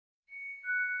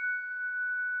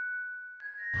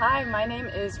Hi, my name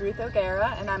is Ruth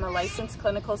and I'm a licensed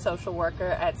clinical social worker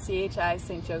at CHI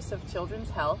St. Joseph Children's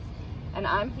Health, and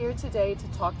I'm here today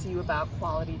to talk to you about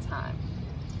quality time.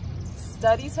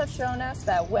 Studies have shown us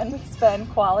that when we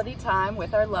spend quality time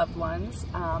with our loved ones,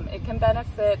 it can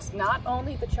benefit not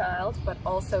only the child, but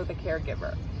also the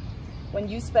caregiver. When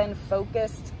you spend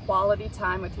focused quality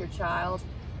time with your child,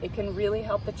 it can really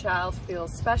help the child feel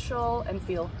special and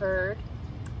feel heard.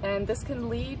 And this can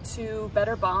lead to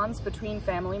better bonds between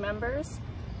family members.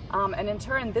 And in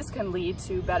turn, this can lead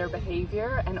to better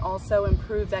behavior and also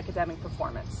improved academic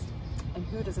performance. And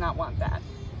who does not want that?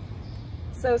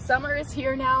 So summer is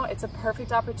here now. It's a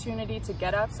perfect opportunity to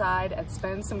get outside and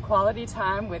spend some quality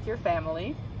time with your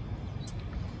family.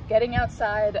 Getting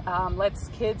outside lets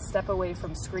kids step away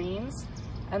from screens.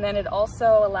 And then it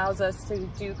also allows us to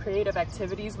do creative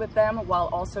activities with them while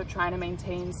also trying to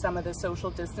maintain some of the social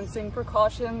distancing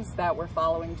precautions that we're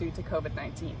following due to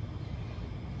COVID-19.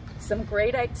 Some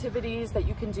great activities that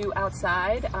you can do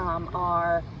outside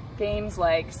are games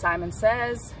like Simon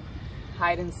Says,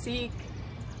 hide and seek.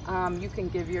 You can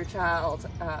give your child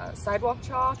sidewalk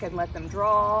chalk and let them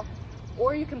draw,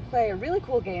 or you can play a really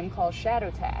cool game called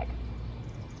Shadow Tag.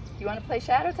 You want to play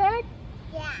Shadow Tag?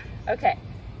 Yeah. Okay.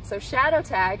 So Shadow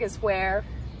Tag is where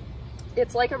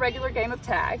it's like a regular game of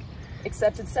tag,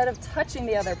 except instead of touching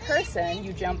the other person,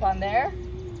 you jump on there.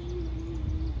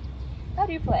 How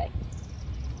do you play?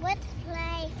 Let's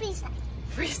play freeze tag.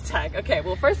 Freeze tag. Okay,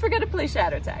 well first we're going to play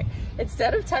Shadow Tag.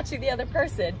 Instead of touching the other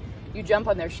person, you jump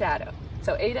on their shadow.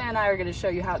 So Ada and I are going to show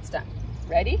you how it's done.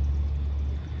 Ready?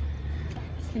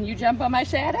 Can you jump on my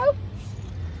shadow?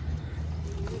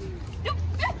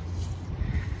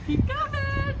 Keep coming.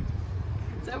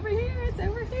 It's over here, it's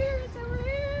over here, it's over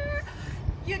here.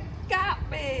 You got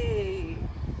me.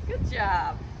 Good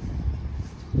job.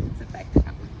 Sit back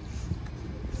down.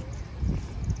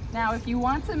 Now, if you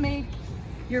want to make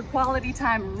your quality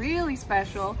time really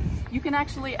special, you can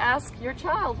actually ask your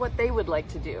child what they would like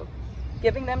to do.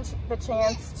 Giving them the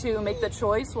chance to make the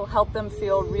choice will help them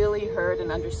feel really heard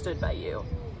and understood by you.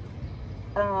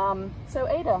 So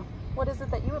Ada, what is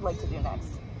it that you would like to do next?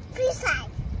 Freeze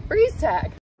tag. Freeze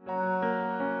tag.